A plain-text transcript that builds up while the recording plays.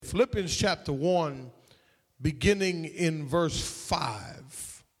Philippians chapter 1, beginning in verse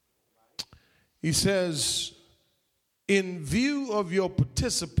 5. He says, in view of your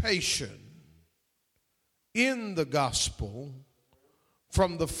participation in the gospel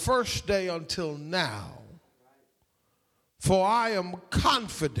from the first day until now, for I am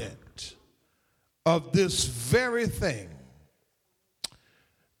confident of this very thing,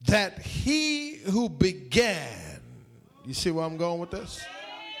 that he who began, you see where I'm going with this?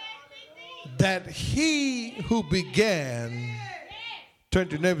 That he who began, turn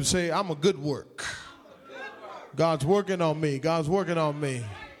to your neighbor and say, I'm a good work. God's working on me. God's working on me.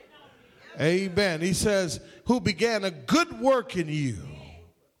 Amen. He says, who began a good work in you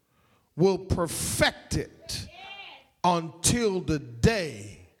will perfect it until the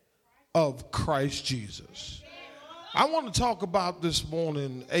day of Christ Jesus. I want to talk about this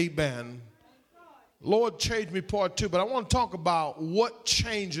morning, amen, Lord, change me part 2, but I want to talk about what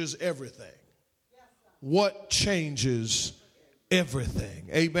changes everything. What changes everything.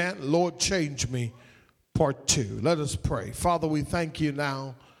 Amen. Lord, change me part 2. Let us pray. Father, we thank you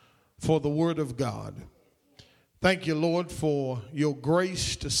now for the word of God. Thank you, Lord, for your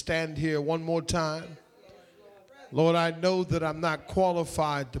grace to stand here one more time. Lord, I know that I'm not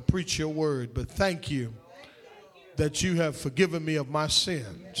qualified to preach your word, but thank you that you have forgiven me of my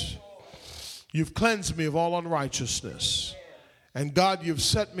sins. You've cleansed me of all unrighteousness. And God, you've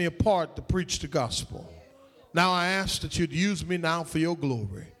set me apart to preach the gospel. Now I ask that you'd use me now for your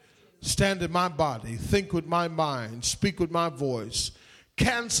glory. Stand in my body, think with my mind, speak with my voice.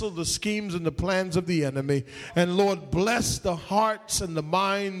 Cancel the schemes and the plans of the enemy. And Lord, bless the hearts and the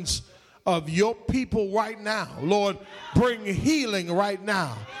minds of your people right now. Lord, bring healing right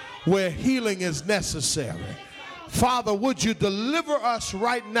now where healing is necessary. Father, would you deliver us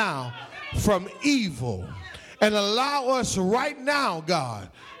right now from evil and allow us right now, God,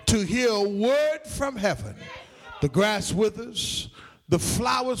 to hear a word from heaven. The grass withers, the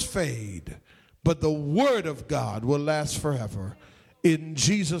flowers fade, but the word of God will last forever. In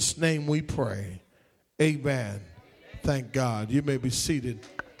Jesus' name we pray. Amen. Thank God. You may be seated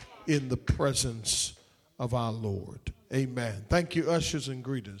in the presence of our Lord. Amen. Thank you, ushers and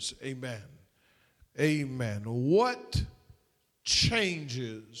greeters. Amen. Amen. What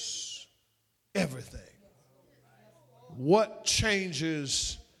changes everything? What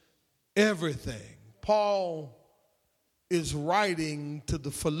changes everything? Paul is writing to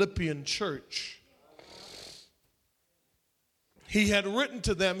the Philippian church. He had written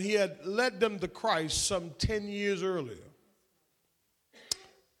to them, he had led them to Christ some 10 years earlier.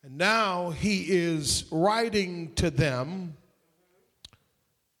 And now he is writing to them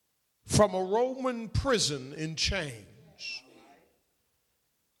from a Roman prison in chains,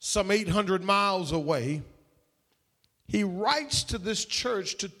 some 800 miles away. He writes to this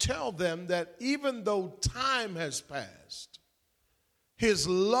church to tell them that even though time has passed, his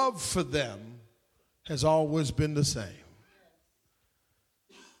love for them has always been the same.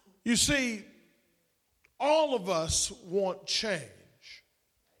 You see, all of us want change.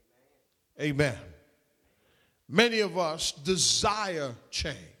 Amen. Many of us desire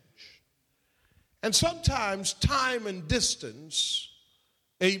change. And sometimes time and distance,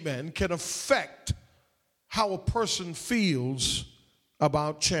 amen, can affect how a person feels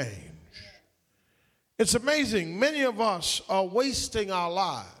about change. It's amazing. Many of us are wasting our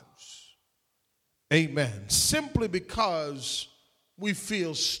lives, amen, simply because we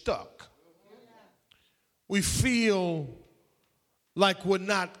feel stuck. We feel like we're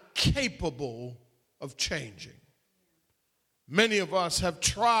not capable of changing. Many of us have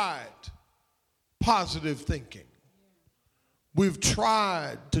tried positive thinking. We've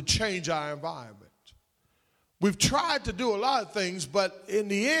tried to change our environment. We've tried to do a lot of things, but in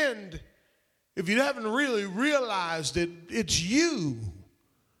the end, if you haven't really realized it, it's you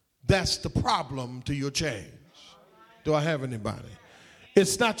that's the problem to your change. Do I have anybody?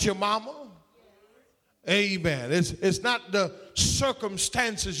 It's not your mama. Amen. It's not the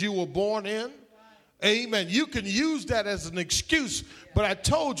circumstances you were born in. Amen. You can use that as an excuse, but I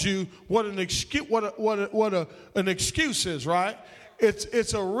told you what an excuse an excuse is, right?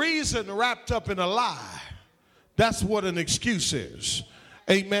 It's a reason wrapped up in a lie. That's what an excuse is.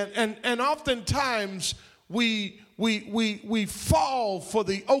 Amen. And oftentimes we fall for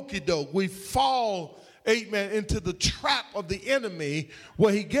the okie doke. We fall, amen, into the trap of the enemy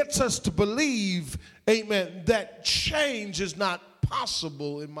where he gets us to believe, amen, that change is not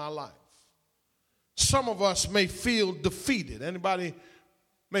possible in my life. Some of us may feel defeated. Anybody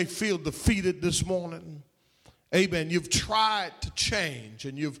may feel defeated this morning? Amen. You've tried to change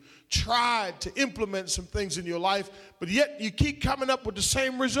and you've tried to implement some things in your life, but yet you keep coming up with the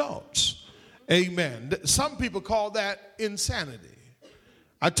same results. Amen. Some people call that insanity.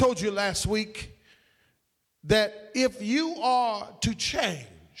 I told you last week that if you are to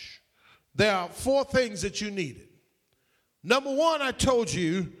change, there are 4 things that you needed. Number 1, I told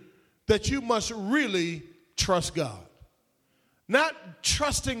you that you must really trust God. Not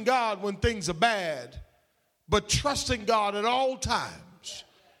trusting God when things are bad, but trusting God at all times,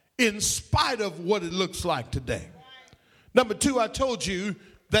 in spite of what it looks like today. Number 2, I told you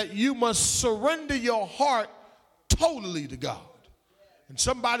that you must surrender your heart totally to God. And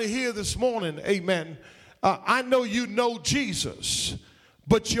somebody here this morning, amen, I know you know Jesus,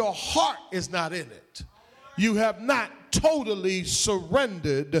 but your heart is not in it. You have not totally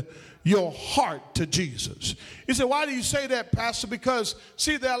surrendered your heart to Jesus. You say, why do you say that, Pastor? Because,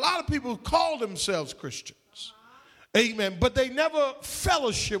 see, there are a lot of people who call themselves Christians. Amen. But they never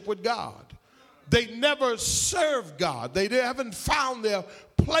fellowship with God. They never serve God. They haven't found their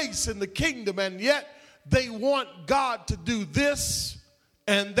place in the kingdom, and yet they want God to do this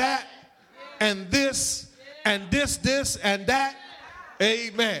and that and this and this and that.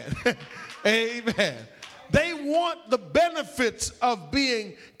 Amen. Amen. They want the benefits of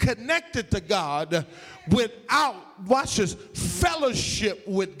being connected to God without, watch this, fellowship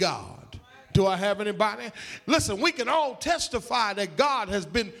with God. Do I have anybody? Listen, we can all testify that God has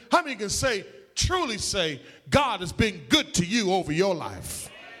been, how many can say, truly say, God has been good to you over your life?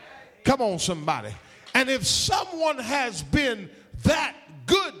 Come on, somebody. And if someone has been that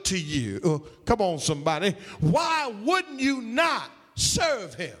good to you, come on, somebody, why wouldn't you not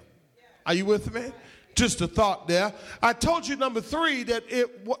serve him? Are you with me? Just a thought there. I told you, number 3, that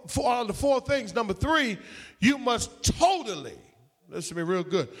for all the 4 things, number 3, you must totally, listen to me real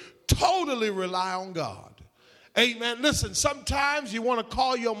good, totally rely on God. Amen. Listen, sometimes you want to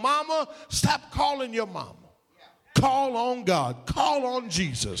call your mama. Stop calling your mama. Call on God. Call on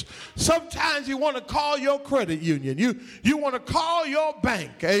Jesus. Sometimes you want to call your credit union. You want to call your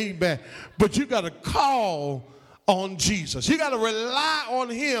bank. Amen. But you got to call on Jesus. You got to rely on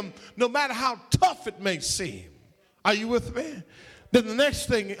him no matter how tough it may seem. Are you with me? Then the next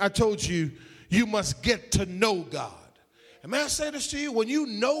thing I told you, you must get to know God. And may I say this to you? When you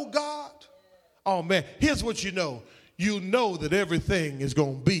know God, oh man, here's what you know. You know that everything is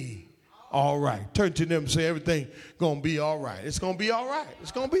going to be all right. Turn to them and say, everything going to be all right. It's going to be all right.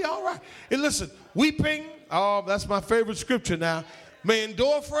 It's going to be all right. And listen, weeping, oh, that's my favorite scripture now, may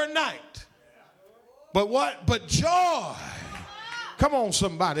endure for a night. But what? But joy. Come on,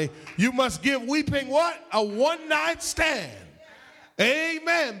 somebody. You must give weeping what? A one-night stand.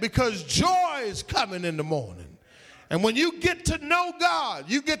 Amen. Because joy is coming in the morning. And when you get to know God,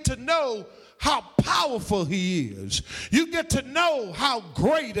 you get to know how powerful he is. You get to know how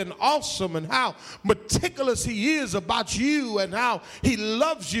great and awesome and how meticulous he is about you and how he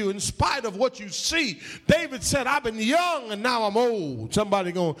loves you in spite of what you see. David said, I've been young and now I'm old.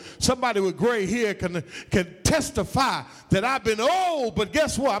 Somebody with gray hair can testify that I've been old, but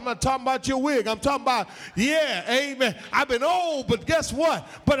guess what? I'm not talking about your wig. I'm talking about, yeah, amen. I've been old, but guess what?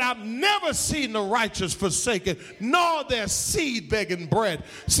 But I've never seen the righteous forsaken, nor their seed begging bread.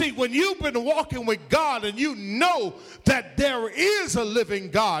 See, when you've been walking with God and you know that there is a living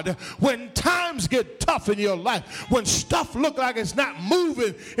God, when times get tough in your life, when stuff look like it's not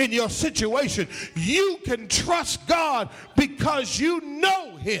moving in your situation, you can trust God because you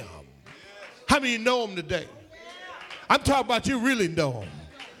know him. How many know him today? I'm talking about you really know him.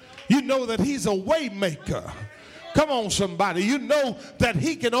 You know that he's a way maker. Come on, somebody. You know that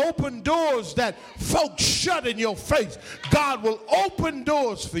he can open doors that folks shut in your face. God will open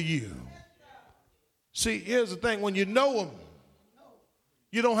doors for you. See, here's the thing. When you know him,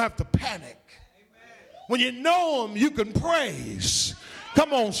 you don't have to panic. When you know him, you can praise.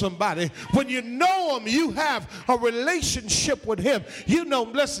 Come on, somebody. When you know him, you have a relationship with him. You know,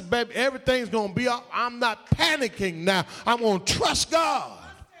 listen, baby, everything's going to be up. I'm not panicking now. I'm going to trust God.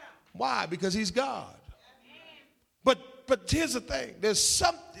 Why? Because he's God. But here's the thing. There's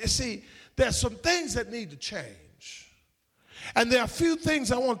some things that need to change. And there are a few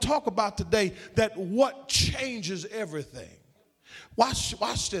things I want to talk about today that what changes everything.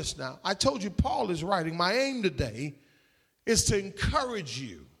 Watch this now. I told you Paul is writing. My aim today is to encourage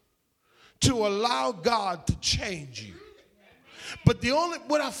you to allow God to change you. But here's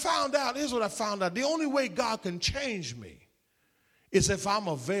what I found out. The only way God can change me is if I'm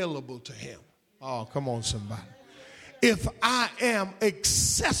available to him. Oh, come on, somebody. If I am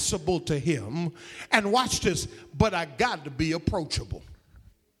accessible to him, and watch this, but I got to be approachable.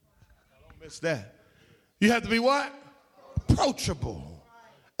 Don't miss that. You have to be what? Approachable.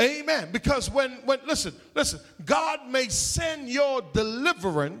 Amen. Because when listen, God may send your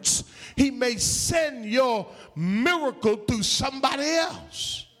deliverance. He may send your miracle through somebody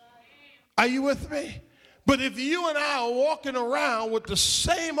else. Are you with me? But if you and I are walking around with the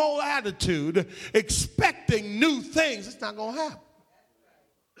same old attitude, expecting new things, it's not going to happen.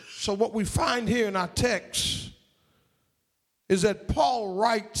 So what we find here in our text is that Paul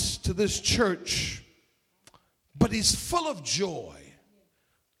writes to this church, but he's full of joy.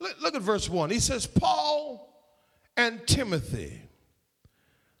 Look at verse 1. He says, Paul and Timothy,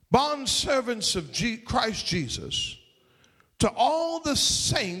 bondservants of Christ Jesus, to all the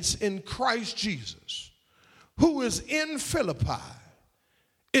saints in Christ Jesus, who is in Philippi,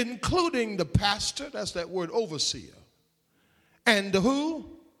 including the pastor, that's that word overseer, and the who?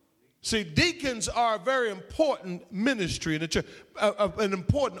 See, deacons are a very important ministry in the church, an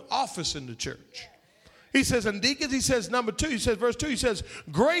important office in the church. He says, and deacons, he says, number 2, he says, verse 2, he says,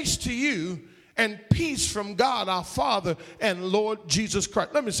 grace to you and peace from God our Father and Lord Jesus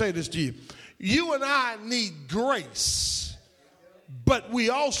Christ. Let me say this to you. You and I need grace, but we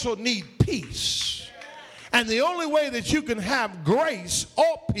also need peace. And the only way that you can have grace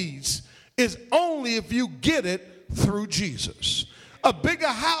or peace is only if you get it through Jesus. A bigger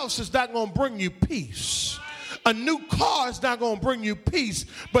house is not going to bring you peace. A new car is not going to bring you peace.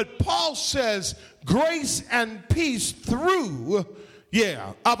 But Paul says grace and peace through,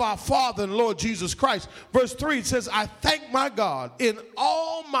 of our Father and Lord Jesus Christ. Verse 3, it says, I thank my God in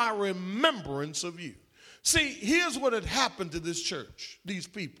all my remembrance of you. See, here's what had happened to this church, these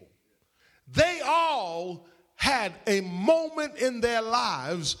people. They all had a moment in their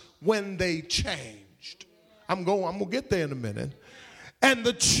lives when they changed. I'm going to get there in a minute. And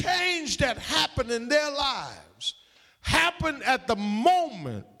the change that happened in their lives happened at the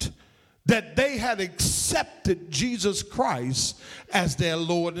moment that they had accepted Jesus Christ as their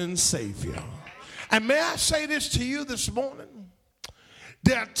Lord and Savior. And may I say this to you this morning?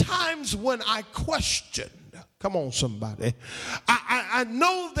 There are times when I question. Come on, somebody. I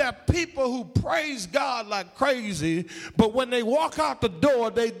know there are people who praise God like crazy, but when they walk out the door,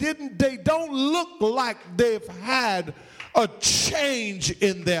 they don't look like they've had a change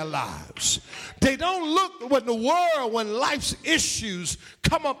in their lives. They don't look when life's issues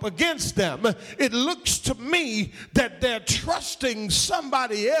come up against them. It looks to me that they're trusting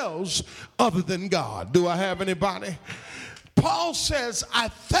somebody else other than God. Do I have anybody? Paul says, I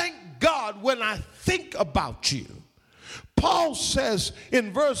thank God when I think about you. Paul says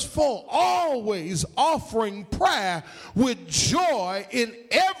in verse 4, always offering prayer with joy in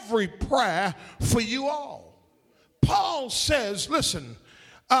every prayer for you all. Paul says, listen,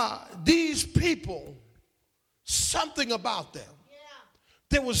 these people, something about them.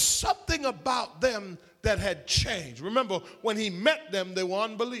 There was something about them that had changed. Remember, when he met them, they were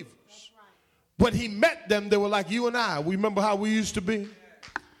unbelievers. When he met them, they were like you and I. We remember how we used to be?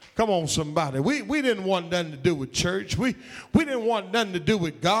 Come on, somebody. We didn't want nothing to do with church. We didn't want nothing to do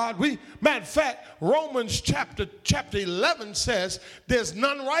with God. Matter of fact, Romans chapter 11 says, there's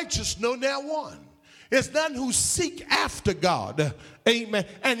none righteous, no, not one. There's none who seek after God. Amen.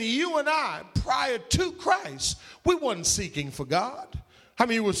 And you and I, prior to Christ, we wasn't seeking for God. How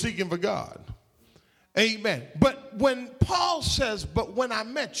many were seeking for God? Amen. But when Paul says, but when I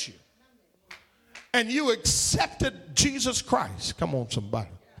met you, and you accepted Jesus Christ, come on, somebody,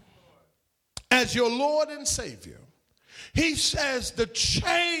 as your Lord and Savior, he says the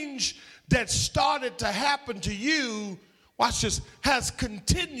change that started to happen to you, watch this, has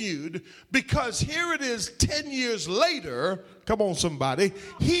continued, because here it is 10 years later, come on somebody,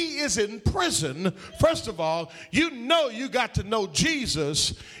 he is in prison. First of all, you know you got to know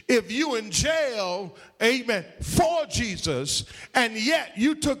Jesus if you in jail, amen, for Jesus, and yet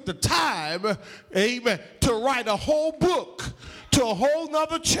you took the time, amen, to write a whole book to a whole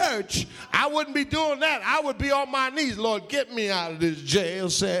nother church. I wouldn't be doing that. I would be on my knees. Lord, get me out of this jail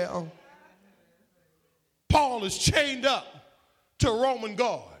cell. Paul is chained up to a Roman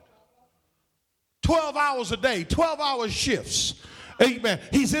guard. 12 hours a day, 12-hour shifts. Amen.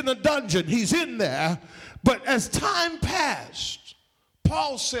 He's in a dungeon. He's in there. But as time passed,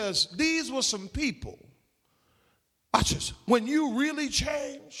 Paul says, these were some people. Watch this. When you really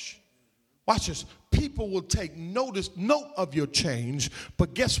change, watch this. People will take note of your change,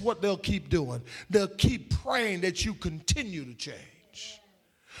 but guess what they'll keep doing? They'll keep praying that you continue to change.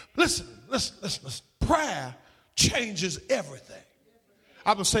 Listen. Prayer changes everything.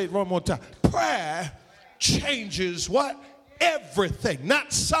 I'm going to say it one more time. Prayer changes what? Everything.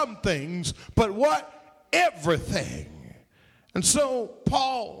 Not some things, but what? Everything. And so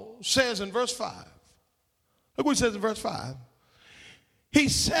Paul says in verse 5, Look what he says in verse 5. He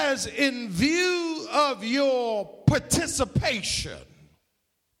says, in view of your participation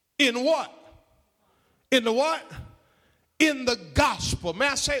in what? In the what? In the gospel. May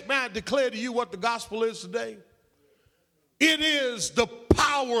I declare to you what the gospel is today? It is the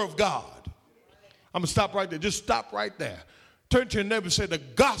power of God. I'm going to stop right there. Just stop right there. Turn to your neighbor and say, the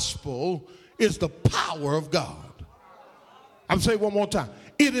gospel is the power of God. I'm going to say it one more time.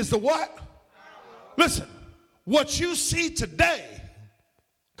 It is the what? Listen, what you see today,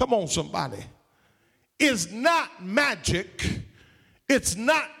 come on somebody, is not magic. It's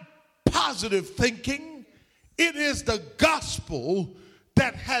not positive thinking. It is the gospel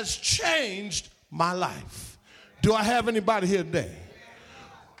that has changed my life. Do I have anybody here today?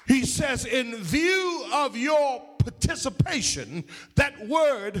 He says, in view of your participation, that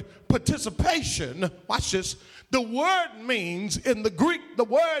word participation, watch this, the word means, in the Greek, the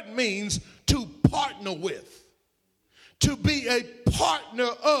word means to partner with, to be a partner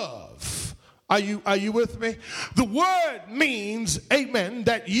of. Are you with me? The word means, amen,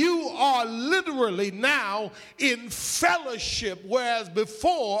 that you are literally now in fellowship, whereas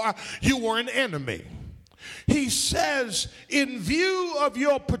before you were an enemy. He says, in view of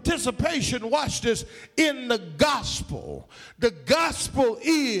your participation, watch this, in the gospel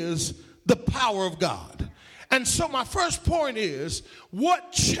is the power of God. And so my first point is,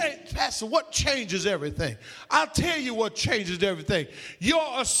 Pastor, what changes everything? I'll tell you what changes everything.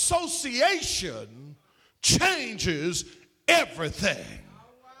 Your association changes everything.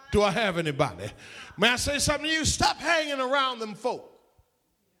 Do I have anybody? May I say something to you? Stop hanging around them folk.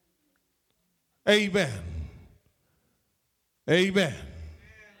 Amen. Amen.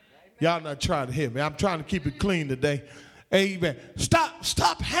 Y'all not trying to hear me. I'm trying to keep it clean today. Amen.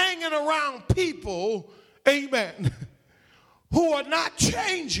 Stop hanging around people, amen, who are not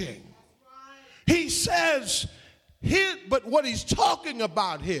changing. He says, but what he's talking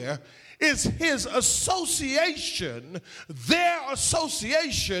about here is his association, their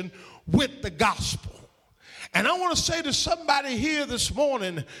association with the gospel. And I want to say to somebody here this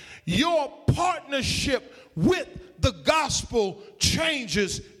morning, your partnership with the gospel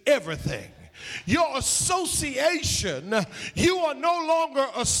changes everything. Your association, you are no longer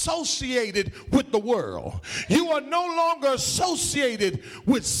associated with the world. You are no longer associated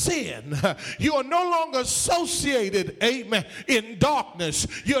with sin. You are no longer associated, amen, in darkness.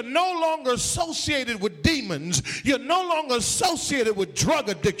 You're no longer associated with demons. You're no longer associated with drug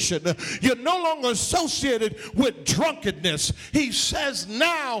addiction. You're no longer associated with drunkenness. He says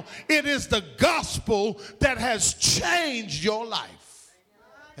now it is the gospel that has changed your life.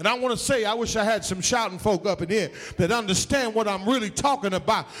 And I want to say, I wish I had some shouting folk up in here that understand what I'm really talking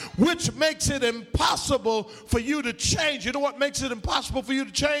about, which makes it impossible for you to change. You know what makes it impossible for you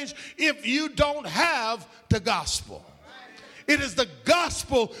to change? If you don't have the gospel. It is the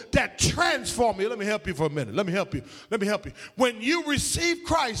gospel that transforms you. Let me help you for a minute. Let me help you. When you receive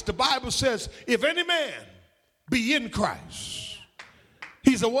Christ, the Bible says, if any man be in Christ,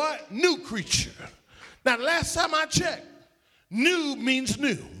 he's a what? New creature. Now, the last time I checked, new means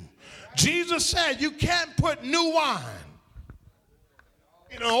new. Jesus said you can't put new wine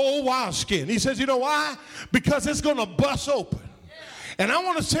in an old wineskin. He says, you know why? Because it's going to bust open. And I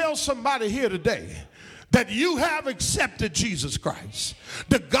want to tell somebody here today that you have accepted Jesus Christ.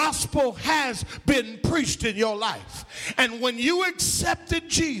 The gospel has been preached in your life. And when you accepted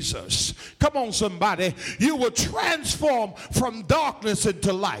Jesus, come on somebody, you were transformed from darkness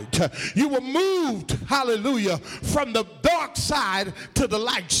into light. You were moved, hallelujah, from the dark side to the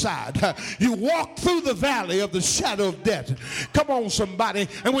light side. You walked through the valley of the shadow of death. Come on somebody.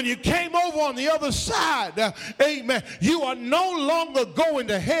 And when you came over on the other side, amen, you are no longer going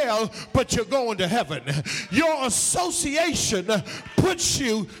to hell, but you're going to heaven. Your association puts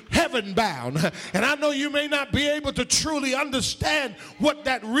you heaven bound. And I know you may not be able to truly understand what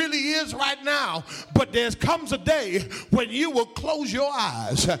that really is right now, but there comes a day when you will close your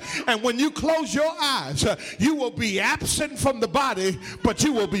eyes. And when you close your eyes, you will be absent from the body, but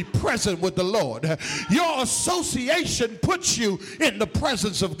you will be present with the Lord. Your association puts you in the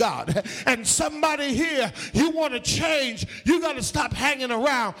presence of God. And somebody here, you want to change, you got to stop hanging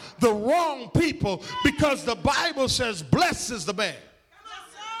around the wrong people, because the Bible says, blessed is the man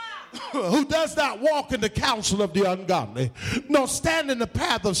who does not walk in the counsel of the ungodly, nor stand in the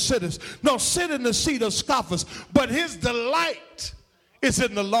path of sinners, nor sit in the seat of scoffers, but his delight is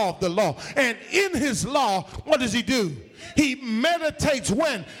in the law of the law. And in his law, what does he do? He meditates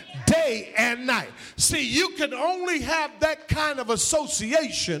when? day and night. See, you can only have that kind of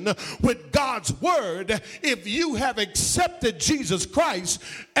association with God's word if you have accepted Jesus Christ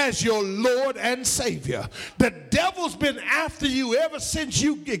as your Lord and Savior. The devil's been after you ever since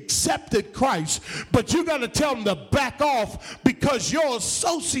you accepted Christ, but you got to tell him to back off, because your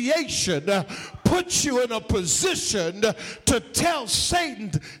association puts you in a position to tell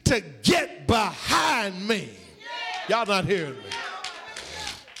Satan to get behind me. Y'all not hearing me?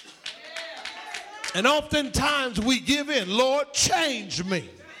 And oftentimes we give in. Lord, change me.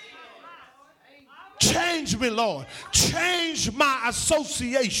 Change me, Lord. Change my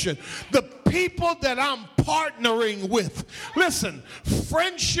association. The people that I'm partnering with. Listen,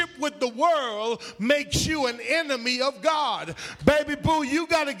 friendship with the world makes you an enemy of God. Baby boo, you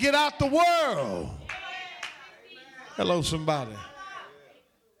got to get out the world. Hello, somebody.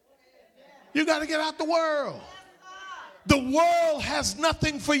 You got to get out the world. The world has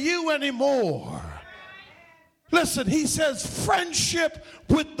nothing for you anymore. Listen, he says friendship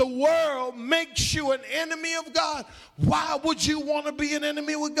with the world makes you an enemy of God. Why would you want to be an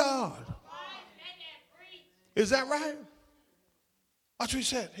enemy with God? Is that right? That's what he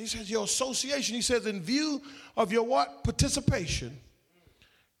said. He says your association. He says in view of your what? Participation.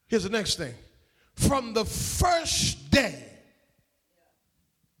 Here's the next thing. From the first day.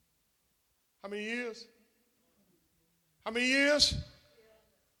 How many years? How many years?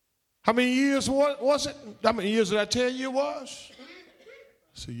 How many years was it? How many years did I tell you it was?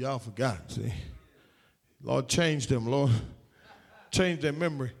 See, y'all forgot. See, Lord changed them. Lord changed their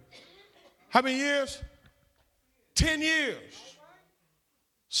memory. How many years? 10 years.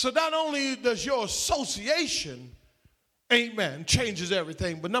 So not only does your association, amen, changes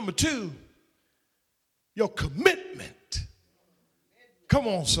everything, but number two, your commitment. Come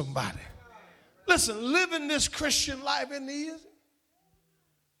on, somebody. Listen, living this Christian life isn't easy.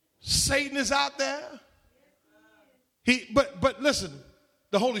 Satan is out there. But listen,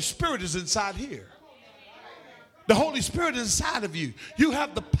 the Holy Spirit is inside here. The Holy Spirit is inside of you. You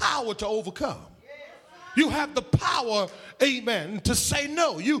have the power to overcome. You have the power, amen, to say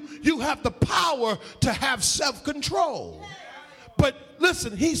no. You have the power to have self-control. But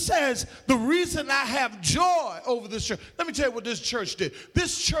listen, he says, the reason I have joy over this church. Let me tell you what this church did.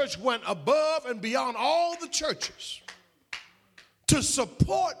 This church went above and beyond all the churches to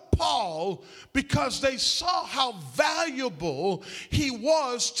support Paul because they saw how valuable he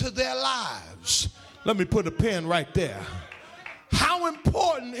was to their lives. Let me put a pen right there. How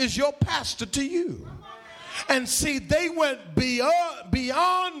important is your pastor to you? And see, they went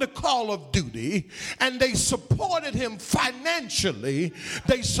beyond the call of duty, and they supported him financially.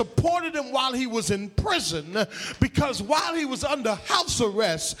 They supported him while he was in prison, because while he was under house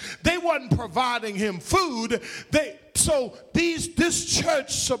arrest, they wasn't providing him food. So this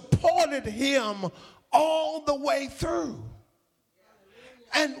church supported him all the way through.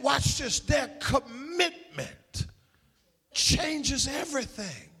 And watch this, their commitment changes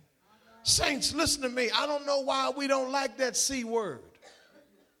everything. Saints, listen to me. I don't know why we don't like that C word.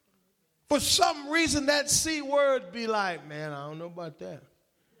 For some reason, that C word be like, man, I don't know about that.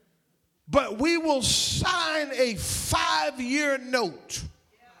 But we will sign a 5-year note.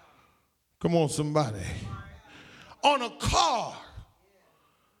 Come on, somebody. On a car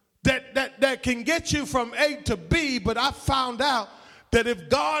that can get you from A to B, but I found out that if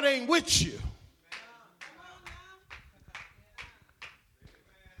God ain't with you,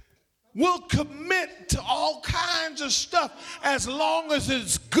 we'll commit to all kinds of stuff as long as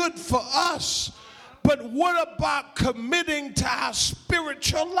it's good for us. But what about committing to our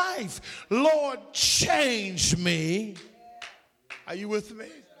spiritual life? Lord, change me. Are you with me?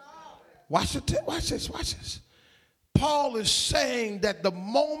 Watch this. Paul is saying that the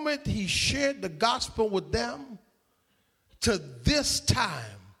moment he shared the gospel with them, to this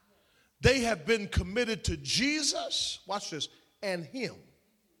time, they have been committed to Jesus, watch this, and him.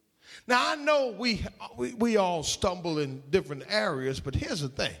 Now, I know we all stumble in different areas, but here's the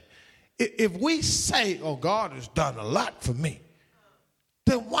thing. If we say, oh, God has done a lot for me,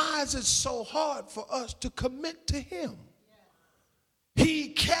 then why is it so hard for us to commit to him? He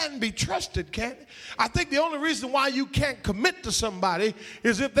can be trusted, can't he? I think the only reason why you can't commit to somebody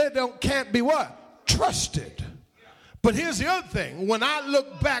is if they can't be what? Trusted. But here's the other thing. When I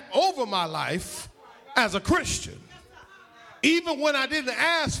look back over my life as a Christian, even when I didn't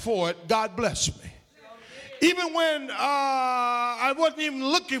ask for it, God blessed me. Even when I wasn't even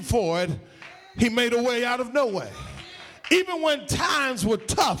looking for it, he made a way out of no way. Even when times were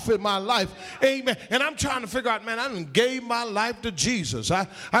tough in my life, amen. And I'm trying to figure out, man, I done gave my life to Jesus. I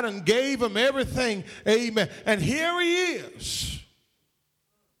done gave him everything, amen. And here he is.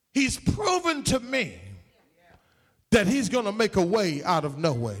 He's proven to me that he's going to make a way out of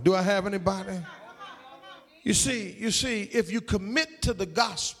no way. Do I have anybody? You see, if you commit to the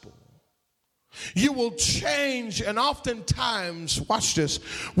gospel, you will change. And oftentimes, watch this,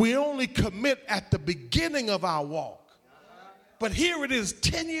 we only commit at the beginning of our walk. But here it is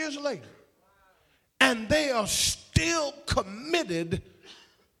 10 years later, and they are still committed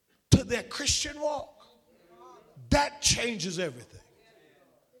to their Christian walk. That changes everything.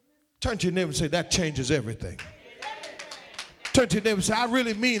 Turn to your neighbor and say, that changes everything. Turn to your neighbor and say, I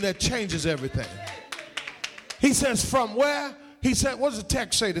really mean that changes everything. He says, from where? He said, what does the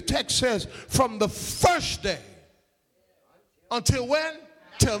text say? The text says, from the first day. Until when?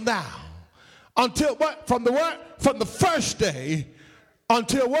 Till now. Until what? From the what? From the first day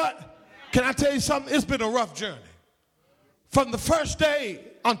until what? Can I tell you something? It's been a rough journey. From the first day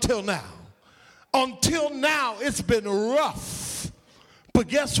until now. Until now, it's been rough. But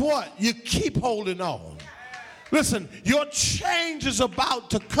guess what? You keep holding on. Listen, your change is about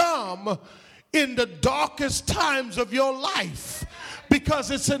to come in the darkest times of your life,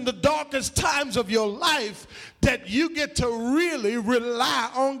 because it's in the darkest times of your life that you get to really rely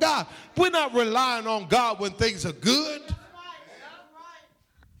on God. We're not relying on God when things are good.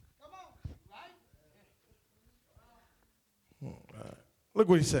 Look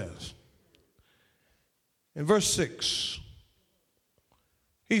what he says. In verse 6,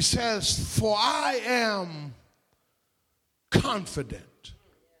 he says, for I am confident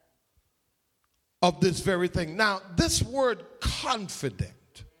of this very thing. Now, this word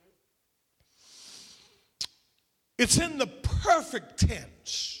confident, it's in the perfect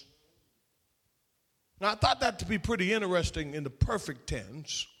tense. Now, I thought that to be pretty interesting in the perfect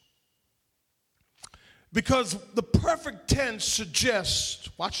tense, because the perfect tense suggests,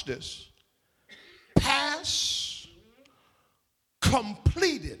 watch this, past,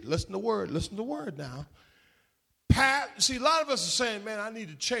 completed. Listen to the word now. Past, see, a lot of us are saying, man, I need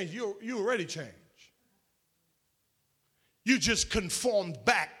to change. You already changed. You just conformed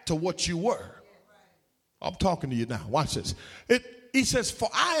back to what you were. I'm talking to you now. Watch this. He says, for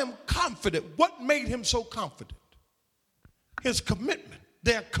I am confident. What made him so confident? His commitment.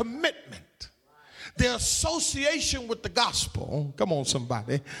 Their commitment. Their association with the gospel. Come on,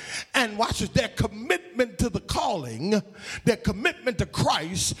 somebody. And watch this. Their commitment to the calling. Their commitment to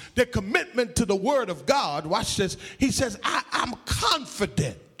Christ. Their commitment to the word of God. Watch this. He says, I'm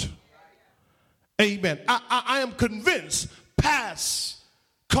confident. Amen. I am convinced, past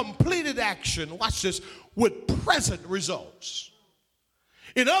completed action, watch this, with present results.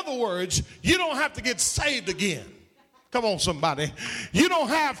 In other words, you don't have to get saved again. Come on, somebody. You don't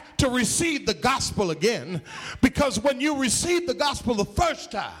have to receive the gospel again, because when you received the gospel the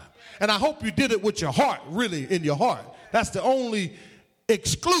first time, and I hope you did it with your heart, really in your heart. That's the only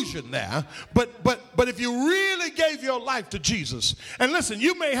exclusion there. But if you really gave your life to Jesus, and listen,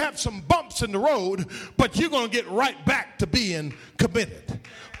 you may have some bumps in the road, but you're going to get right back to being committed.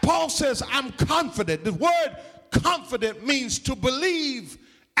 Paul says, I'm confident. The word confident means to believe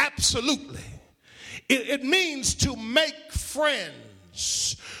absolutely. It means to make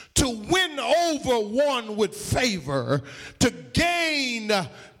friends, to win over one with favor, to gain,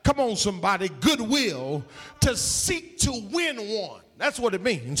 come on somebody, goodwill, to seek to win one. That's what it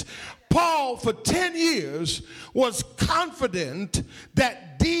means. Paul, for 10 years, was confident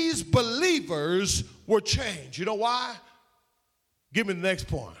that these believers were changed. You know why? Give me the next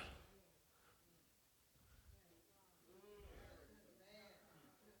point.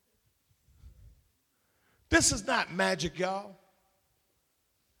 This is not magic, y'all.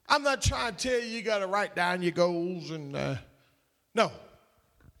 I'm not trying to tell you you got to write down your goals and no.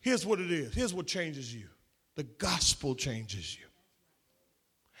 Here's what it is. Here's what changes you. The gospel changes you.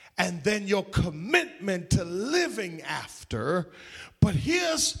 And then your commitment to living after. But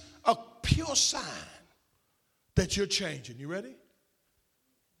here's a pure sign that you're changing. You ready?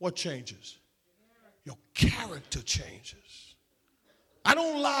 What changes? Your character changes. I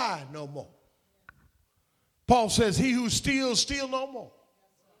don't lie no more. Paul says, he who steals, steal no more.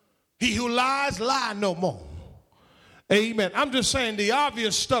 He who lies, lie no more. Amen. I'm just saying the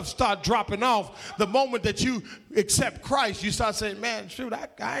obvious stuff start dropping off the moment that you accept Christ. You start saying, man, shoot,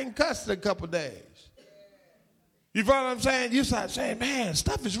 I ain't cussed in a couple days. You know what I'm saying? You start saying, man,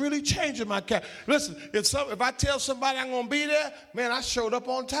 stuff is really changing my character. Listen, if I tell somebody I'm going to be there, man, I showed up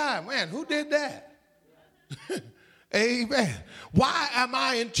on time. Man, who did that? Amen. Why am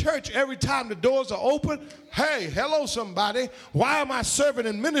I in church every time the doors are open? Hey, hello, somebody. Why am I serving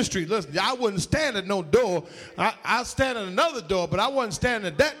in ministry? Listen, I wouldn't stand at no door. I'll stand at another door, but I wasn't standing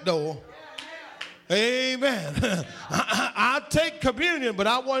at that door. Amen. I take communion, but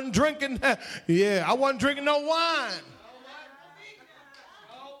I wasn't drinking. Yeah, I wasn't drinking no wine.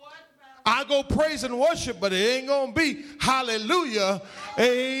 I go praise and worship, but it ain't going to be hallelujah.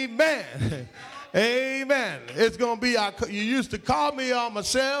 Amen. Amen. It's going to be, you used to call me on my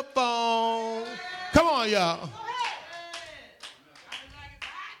cell phone. Come on, y'all.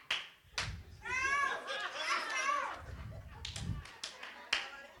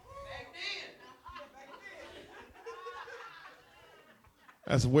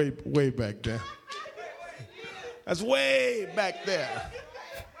 That's way back there. That's way back there.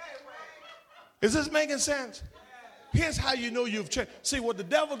 Is this making sense? Here's how you know you've changed. See, what the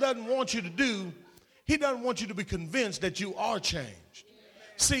devil doesn't want you to do, he doesn't want you to be convinced that you are changed.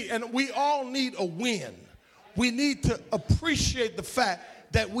 See, and we all need a win. We need to appreciate the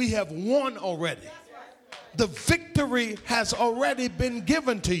fact that we have won already. The victory has already been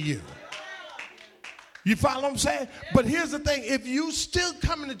given to you. You follow what I'm saying? But here's the thing. If you still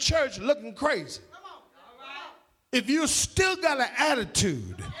coming to church looking crazy, if you still got an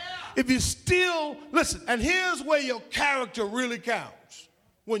attitude, if you still, listen, and here's where your character really counts.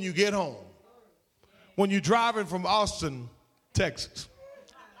 When you get home. When you're driving from Austin, Texas,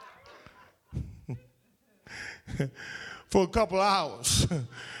 for a couple hours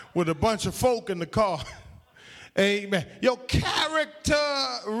with a bunch of folk in the car. Amen. Your character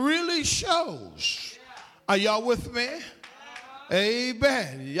really shows. Are y'all with me?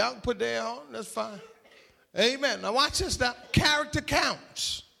 Amen. Y'all can put that on. That's fine. Amen. Now watch this now. Character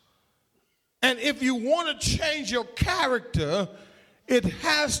counts. And if you want to change your character, it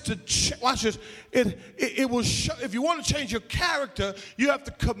has to, watch this. It will show, if you want to change your character, you have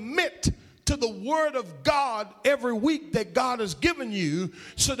to commit to the word of God every week that God has given you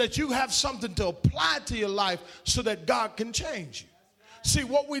so that you have something to apply to your life so that God can change you. See,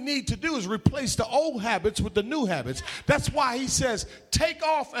 what we need to do is replace the old habits with the new habits. That's why he says, take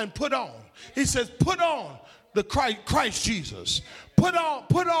off and put on. He says, put on the Christ Jesus. Put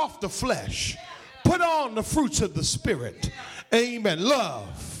off the flesh. Put on the fruits of the Spirit. Amen.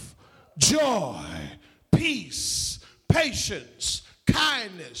 Love, joy, peace, patience,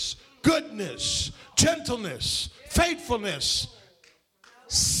 kindness, goodness, gentleness, faithfulness,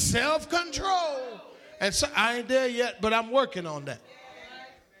 self-control. And so I ain't there yet, but I'm working on that.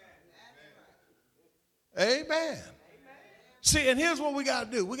 Amen. See, and here's what we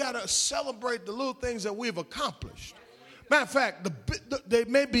got to do. We got to celebrate the little things that we've accomplished. Matter of fact, they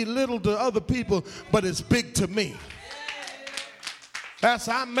may be little to other people, but it's big to me. That's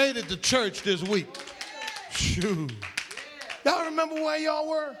I made it to church this week. Shoot. Y'all remember where y'all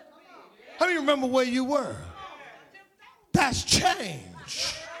were? How do you remember where you were? That's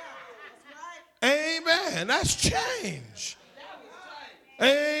change. Amen. That's change.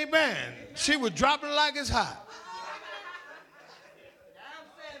 Amen. She was dropping like it's hot.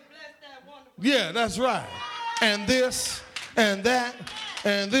 Yeah, that's right. And this, and that,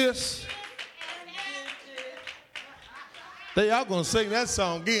 and this. Y'all gonna sing that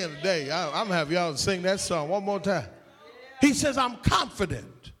song again today. I'm gonna have y'all sing that song one more time. He says, I'm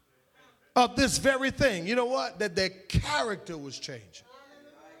confident of this very thing. You know what? That their character was changing.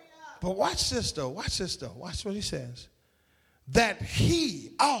 But watch this though. Watch this though. Watch what he says. That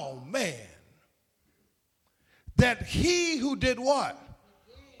he, oh man, that he who did what?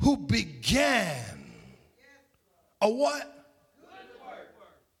 Who began a what?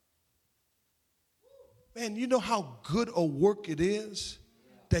 Man, you know how good a work it is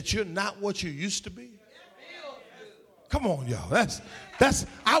that you're not what you used to be? Come on, y'all. That's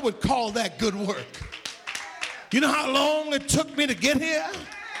I would call that good work. You know how long it took me to get here?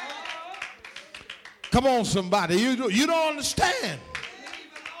 Come on, somebody. You don't understand.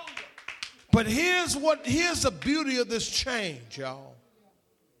 But here's the beauty of this change, y'all.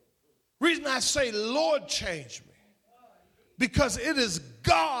 Reason I say, Lord, change me, because it is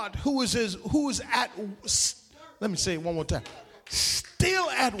God who is at, let me say it one more time, still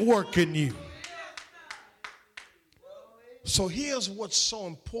at work in you. So here's what's so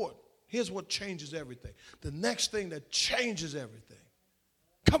important. Here's what changes everything. The next thing that changes everything.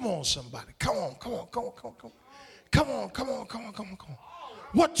 Come on, somebody. Come on.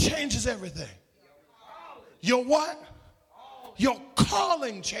 What changes everything? Your what? Your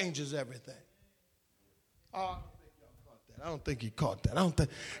calling changes everything. I don't think he caught that.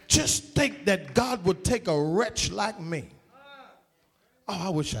 Just think that God would take a wretch like me. Oh, I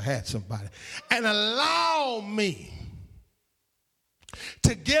wish I had somebody. And allow me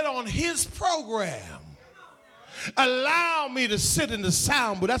to get on his program. Allow me to sit in the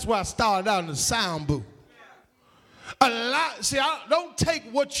sound booth. That's why I started out in the sound booth. See, I don't take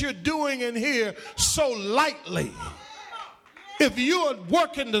what you're doing in here so lightly. If you're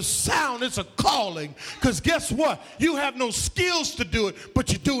working the sound, it's a calling. Because guess what? You have no skills to do it,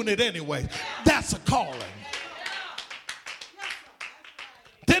 but you're doing it anyway. That's a calling.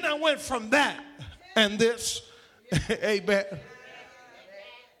 Then I went from that and this. Amen.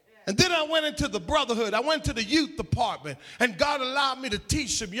 And then I went into the brotherhood. I went to the youth department. And God allowed me to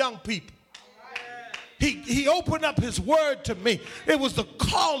teach some young people. He opened up his word to me. It was the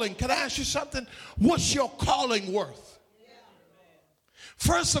calling. Can I ask you something? What's your calling worth?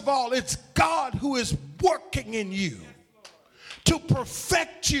 First of all, it's God who is working in you to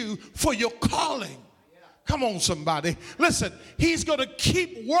perfect you for your calling. Come on, somebody. Listen, he's going to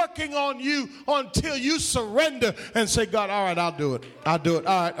keep working on you until you surrender and say, God, all right, I'll do it. I'll do it.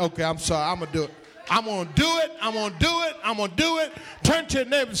 All right, okay, I'm sorry. I'm going to do it. I'm going to do it. I'm going to do it. I'm going to do it. Turn to your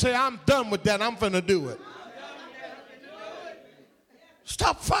neighbor and say, I'm done with that. I'm going to do it.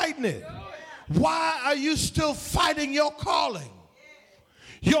 Stop fighting it. Why are you still fighting your calling?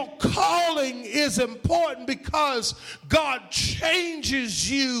 Your calling is important because God changes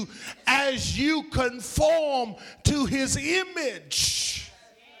you as you conform to his image.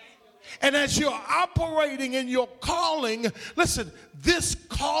 And as you're operating in your calling, listen, this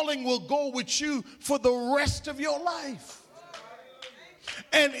calling will go with you for the rest of your life.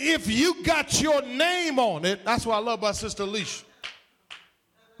 And if you got your name on it, that's what I love about Sister Alicia.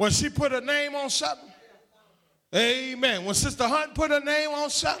 When she put her name on something, amen. When Sister Hunt put her name on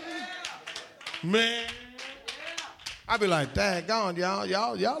something, man, I be like, daggone,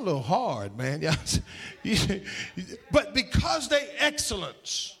 y'all a little hard, man. But because they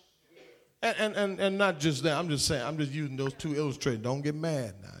excellence, and not just that, I'm just saying, I'm just using those two illustrators. Don't get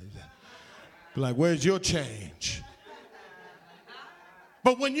mad now. Be like, where's your change?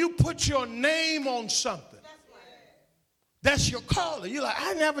 But when you put your name on something, that's your calling. You're like,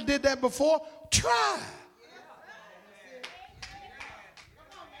 I never did that before. Try.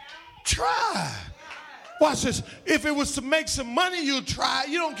 Try. Watch this. If it was to make some money, you'll try.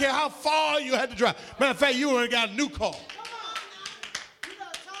 You don't care how far you had to drive. Matter of fact, you already got a new car.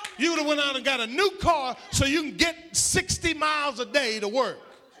 You would have went out and got a new car so you can get 60 miles a day to work.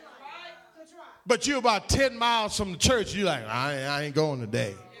 But you're about 10 miles from the church. You're like, I ain't going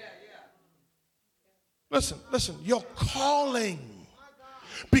today. Listen, your calling.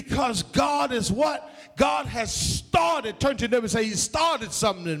 Because God is what? God has started. Turn to your neighbor and say, he started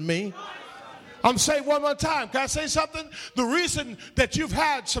something in me. I'm saying one more time. Can I say something? The reason that you've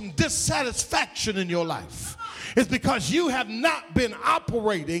had some dissatisfaction in your life is because you have not been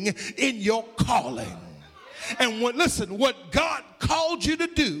operating in your calling. And what God called you to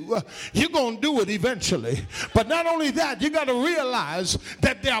do, you're going to do it eventually. But not only that, you got to realize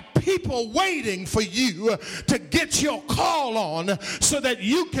that there are people waiting for you to get your call on so that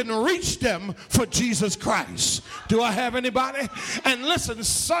you can reach them for Jesus Christ. Do I have anybody? And listen,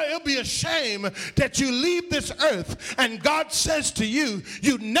 so it'll be a shame that you leave this earth and God says to you,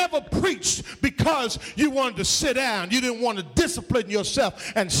 you never preached because you wanted to sit down. You didn't want to discipline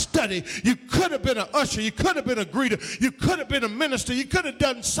yourself and study. You could have been an usher. You could have been a greeter. You could have been a minister. You could have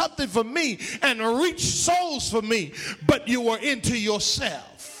done something for me and reached souls for me, but you were into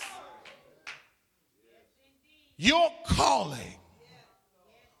yourself. Your calling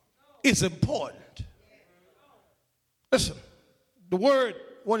is important. Listen, the word,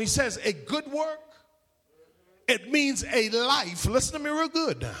 when he says a good work, it means a life. Listen to me real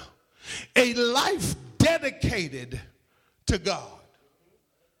good now. A life dedicated to God.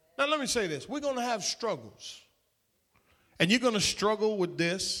 Now let me say this. We're going to have struggles. And you're going to struggle with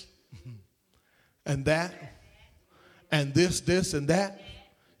this and that and this and that.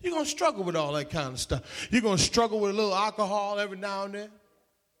 You're going to struggle with all that kind of stuff. You're going to struggle with a little alcohol every now and then.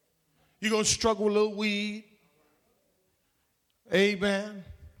 You're going to struggle with a little weed. Amen.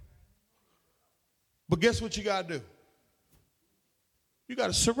 But guess what you got to do? You got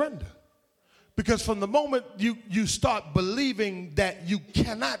to surrender. Because from the moment you start believing that you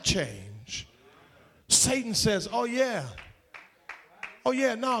cannot change, Satan says, oh yeah,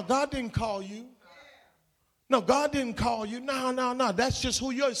 no, God didn't call you. No, God didn't call you. No, that's just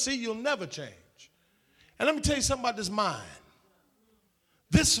who you are. See, you'll never change. And let me tell you something about this mind.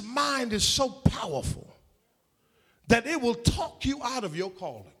 This mind is so powerful that it will talk you out of your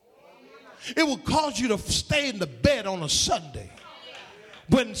calling. It will cause you to stay in the bed on a Sunday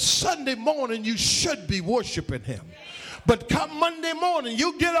when Sunday morning you should be worshiping him. But come Monday morning,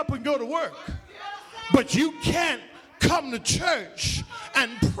 you get up and go to work. But you can't come to church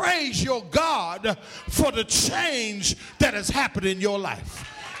and praise your God for the change that has happened in your life.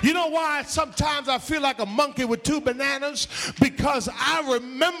 You know why sometimes I feel like a monkey with two bananas? Because I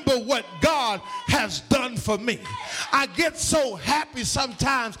remember what God has done for me. I get so happy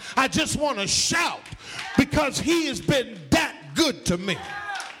sometimes I just want to shout because he has been that good to me.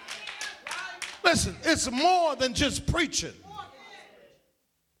 Listen, it's more than just preaching.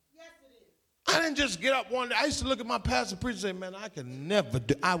 I didn't just get up one day. I used to look at my pastor preacher and say, man,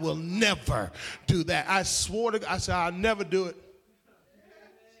 I will never do that. I swore to God, I said, I'll never do it.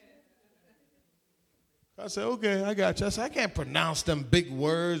 I said, okay, I got you. I said, I can't pronounce them big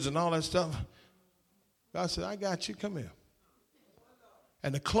words and all that stuff. God said, I got you. Come here.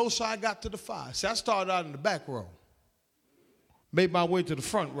 And the closer I got to the fire, see, I started out in the back row, made my way to the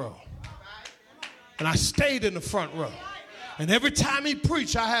front row. And I stayed in the front row. And every time he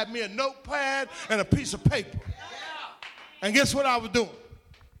preached, I had me a notepad and a piece of paper. And guess what I was doing?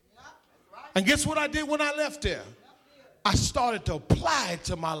 And guess what I did when I left there? I started to apply it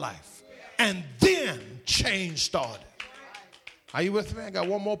to my life. And then change started. Are you with me? I got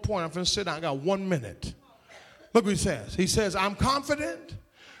one more point. I'm going to sit down. I got 1 minute. Look what he says. He says, I'm confident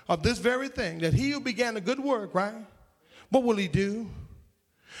of this very thing, that he who began a good work, right? What will he do?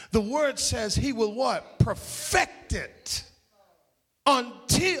 The word says he will what? Perfect it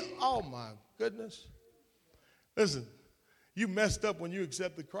until, oh my goodness. Listen, you messed up when you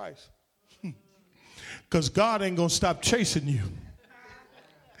accepted Christ. Because God ain't going to stop chasing you.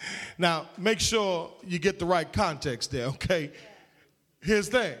 Now, make sure you get the right context there, okay? Here's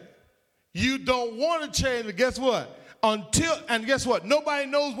the thing. You don't want to change, but guess what? And guess what? Nobody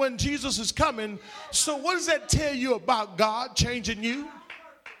knows when Jesus is coming. So what does that tell you about God changing you?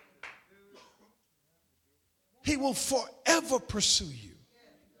 He will forever pursue you.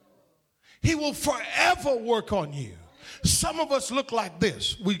 He will forever work on you. Some of us look like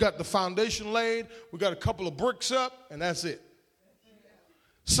this. We got the foundation laid. We got a couple of bricks up, and that's it.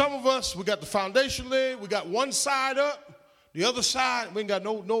 Some of us, we got the foundation laid. We got one side up. The other side, we ain't got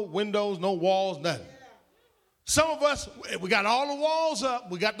no windows, no walls, nothing. Some of us, we got all the walls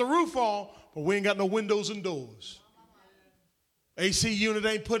up. We got the roof on, but we ain't got no windows and doors. AC unit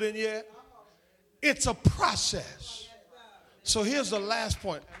ain't put in yet. It's a process. So here's the last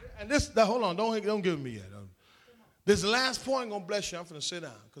point. And hold on, don't give me yet. This last point, I'm going to bless you. I'm going to sit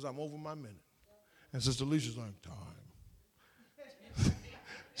down because I'm over my minute. And Sister Alicia's like, time.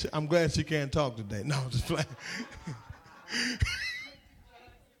 I'm glad she can't talk today. No, I'm just playing.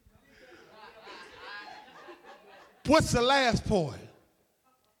 What's the last point?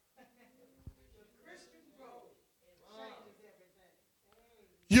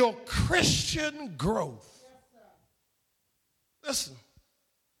 Your Christian growth. Listen,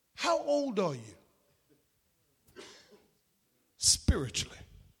 how old are you? Spiritually.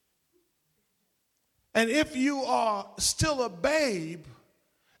 And if you are still a babe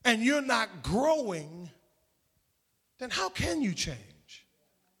and you're not growing, then how can you change?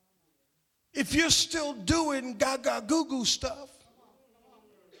 If you're still doing gaga goo goo stuff,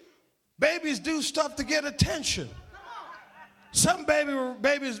 babies do stuff to get attention. Some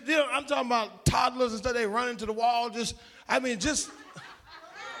babies, I'm talking about toddlers and stuff, they run into the wall, you're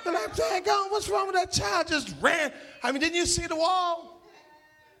like, dang on, what's wrong with that child? Just ran. Didn't you see the wall?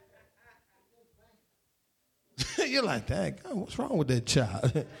 You're like, dang, what's wrong with that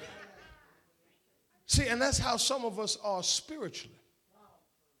child? See, and that's how some of us are spiritually.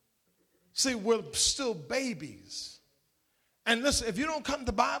 See, we're still babies. And listen, if you don't come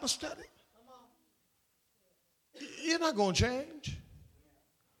to Bible study, you're not going to change.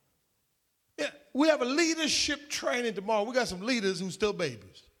 Yeah, we have a leadership training tomorrow. We got some leaders who still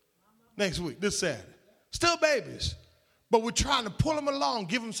babies. Next week, this Saturday. Still babies. But we're trying to pull them along,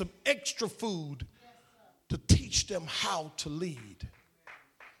 give them some extra food to teach them how to lead.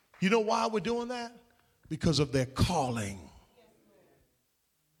 You know why we're doing that? Because of their calling.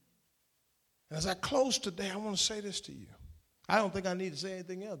 And as I close today, I want to say this to you. I don't think I need to say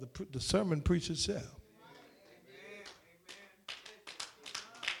anything else. The sermon preached itself.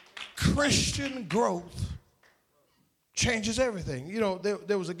 Christian growth changes everything. You know,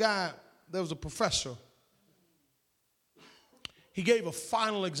 there was a professor. He gave a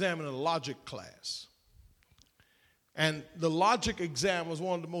final exam in a logic class. And the logic exam was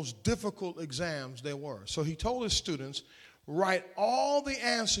one of the most difficult exams there were. So he told his students, write all the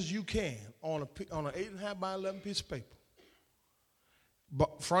answers you can on an 8.5 by 11 piece of paper,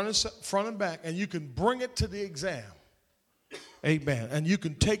 but front and back, and you can bring it to the exam. Amen. And you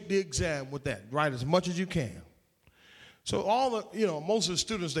can take the exam with that. Write as much as you can. So most of the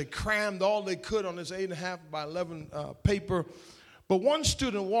students, they crammed all they could on this 8.5 by 11 paper. But one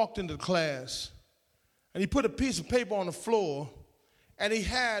student walked into the class, and he put a piece of paper on the floor, And he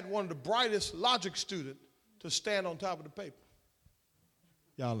had one of the brightest logic students to stand on top of the paper.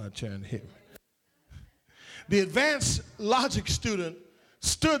 Y'all not trying to hear me. The advanced logic student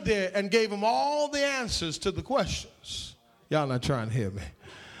stood there and gave him all the answers to the questions. Y'all not trying to hear me.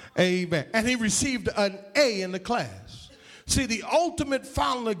 Amen. And he received an A in the class. See, the ultimate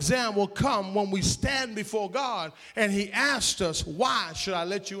final exam will come when we stand before God and he asked us, why should I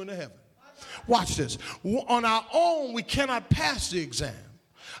let you into heaven? Watch this. On our own, we cannot pass the exam.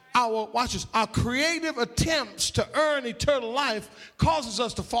 Watch this. Our creative attempts to earn eternal life causes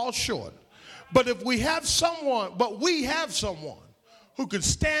us to fall short. But we have someone who could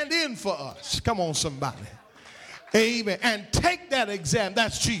stand in for us. Come on, somebody. Amen. And take that exam.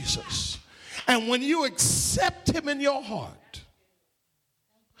 That's Jesus. And when you accept him in your heart,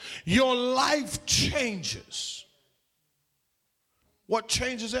 your life changes. What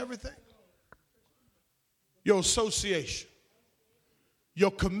changes everything? Your association, your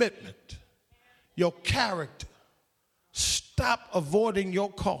commitment, your character. Stop avoiding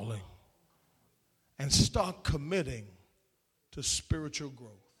your calling and start committing to spiritual growth.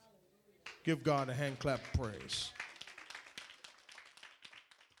 Give God a hand clap of praise.